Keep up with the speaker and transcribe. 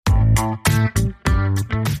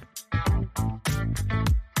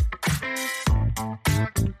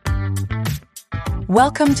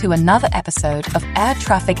Welcome to another episode of Air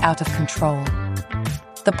Traffic Out of Control,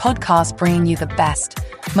 the podcast bringing you the best,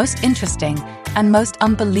 most interesting, and most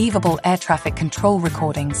unbelievable air traffic control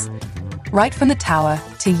recordings, right from the tower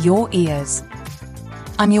to your ears.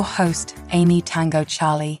 I'm your host, Amy Tango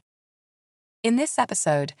Charlie. In this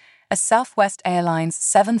episode, a Southwest Airlines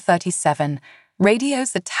 737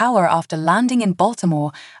 radios the tower after landing in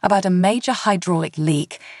Baltimore about a major hydraulic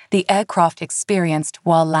leak the aircraft experienced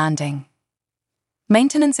while landing.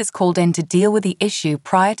 Maintenance is called in to deal with the issue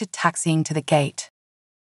prior to taxiing to the gate.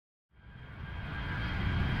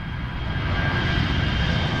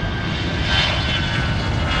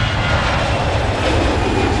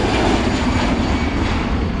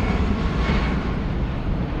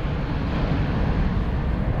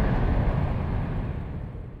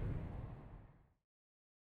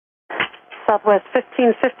 Southwest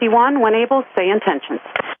 1551, when able, stay in tension.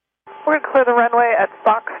 We're going to clear the runway at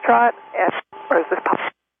Foxtrot and, where is this,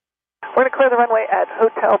 Papa? We're going to clear the runway at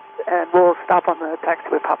Hotel and we'll stop on the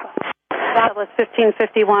taxiway, Papa. Southwest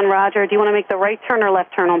 1551, roger. Do you want to make the right turn or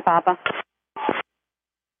left turn on Papa?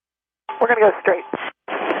 We're going to go straight.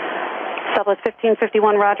 Southwest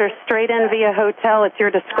 1551, roger. Straight in via Hotel, it's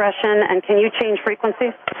your discretion. And can you change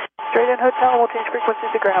frequencies? Straight in Hotel, we'll change frequency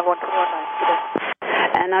to ground 121.9.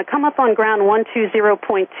 And come up on ground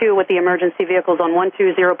 120.2 with the emergency vehicles on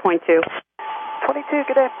 120.2. 22,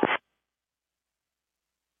 good day.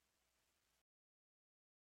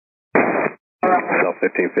 South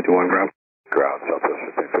 1551 ground. Ground,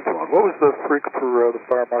 Southwest 1551. What was the frequency for the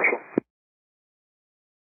fire marshal?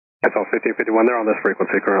 That's all 1551. They're on this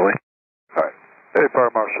frequency currently. All right. Hey,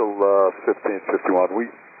 Fire Marshal 1551. We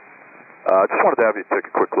just wanted to have you take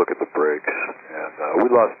a quick look at the brakes. And we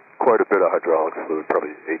lost quite a bit of hydraulic fluid,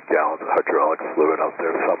 probably 8 gallons of hydraulic fluid out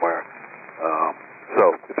there somewhere.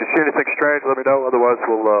 So if you see anything strange, let me know. Otherwise,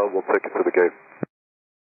 we'll take you to the gate.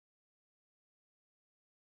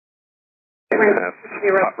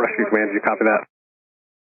 Rescue Command, did you copy that?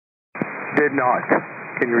 Did not.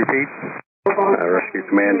 Can you repeat? Rescue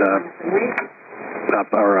Command,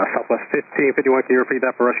 Southwest 1551, can you repeat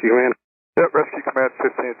that for Rescue Command? Yeah, Rescue Command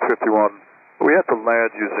 1551. We had to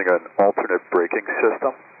land using an alternate braking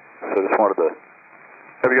system. So I just wanted to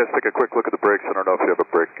have you guys take a quick look at the brakes. I don't know if you have a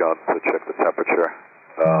brake gun to check the temperature.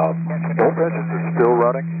 Both engines are still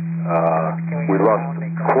running. We lost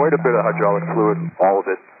quite a bit of hydraulic fluid, all of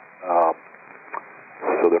it.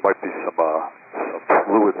 So there might be some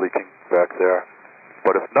fluid leaking back there.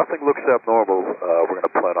 But if nothing looks abnormal, we're going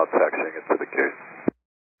to plan on taxiing into the gate.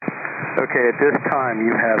 Okay, at this time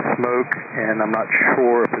you have smoke, and I'm not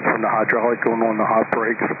sure if it's from the hydraulic going on the hot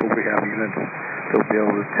brakes, but we have units that'll be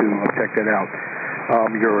able to check that out.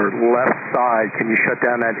 Your left side, can you shut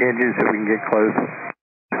down that engine so we can get close?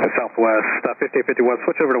 Southwest 1551,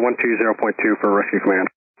 switch over to 120.2 for Rescue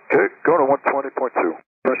Command. Okay, go to 120.2.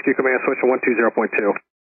 Rescue Command, switch to 120.2.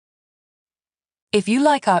 If you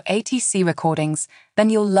like our ATC recordings, then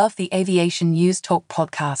you'll love the Aviation News Talk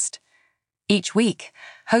podcast. Each week,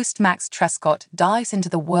 host Max Trescott dives into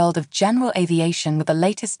the world of general aviation with the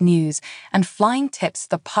latest news and flying tips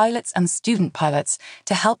for pilots and student pilots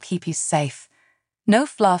to help keep you safe. No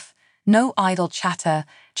fluff, no idle chatter,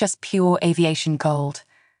 just pure aviation gold.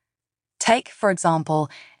 Take, for example,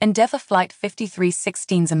 Endeavour Flight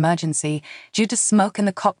 5316's emergency due to smoke in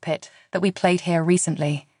the cockpit that we played here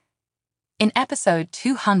recently. In episode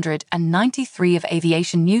 293 of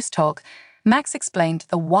Aviation News Talk, Max explained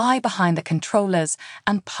the why behind the controllers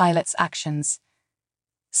and pilots' actions.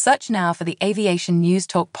 Search now for the Aviation News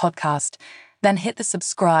Talk podcast, then hit the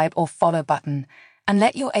subscribe or follow button, and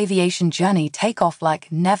let your aviation journey take off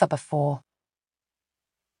like never before.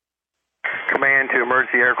 Command to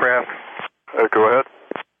emergency aircraft. Go ahead.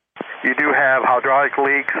 You do have hydraulic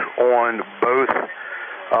leaks on both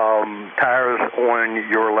tires on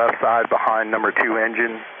your left side behind number 2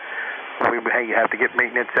 engine. We have to get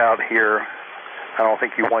maintenance out here. I don't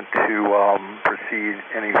think you want to proceed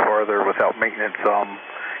any further without maintenance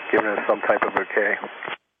giving us some type of okay.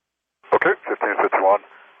 Okay, 1551.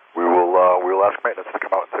 We will ask maintenance to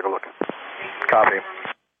come out and take a look. Copy.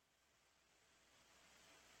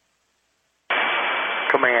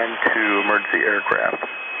 Command to emergency aircraft.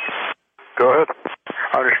 Go ahead.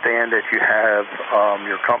 I understand that you have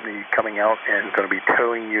your company coming out and going to be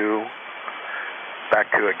towing you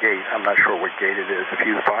back to a gate. I'm not sure what gate it is. If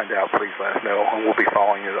you find out, please let us know, and we'll be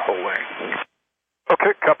following you the whole way.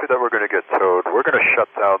 Okay, copy that. We're going to get towed. We're going to shut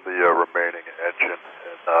down the remaining engine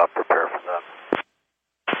and prepare for that.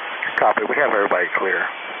 Copy. We have everybody clear.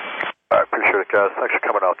 I appreciate it, guys. Thanks for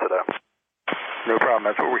coming out today. No problem.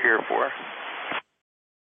 That's what we're here for.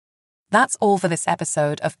 That's all for this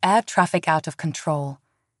episode of Air Traffic Out of Control.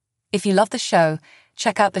 If you love the show,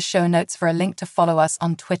 check out the show notes for a link to follow us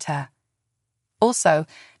on Twitter. Also,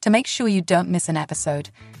 to make sure you don't miss an episode,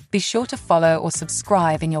 be sure to follow or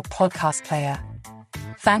subscribe in your podcast player.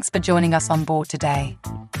 Thanks for joining us on board today.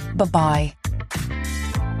 Bye-bye.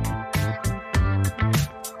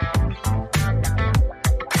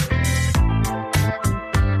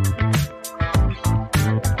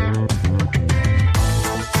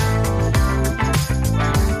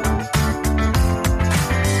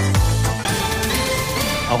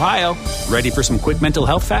 Ohio, ready for some quick mental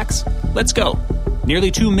health facts? Let's go. Nearly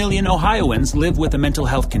 2 million Ohioans live with a mental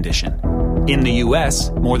health condition. In the U.S.,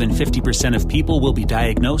 more than 50% of people will be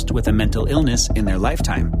diagnosed with a mental illness in their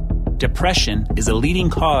lifetime. Depression is a leading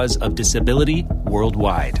cause of disability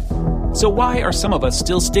worldwide. So why are some of us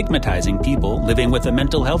still stigmatizing people living with a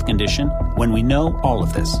mental health condition when we know all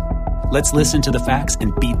of this? Let's listen to the facts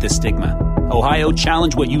and beat the stigma. Ohio,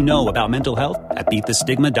 challenge what you know about mental health at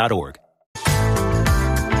beatthestigma.org.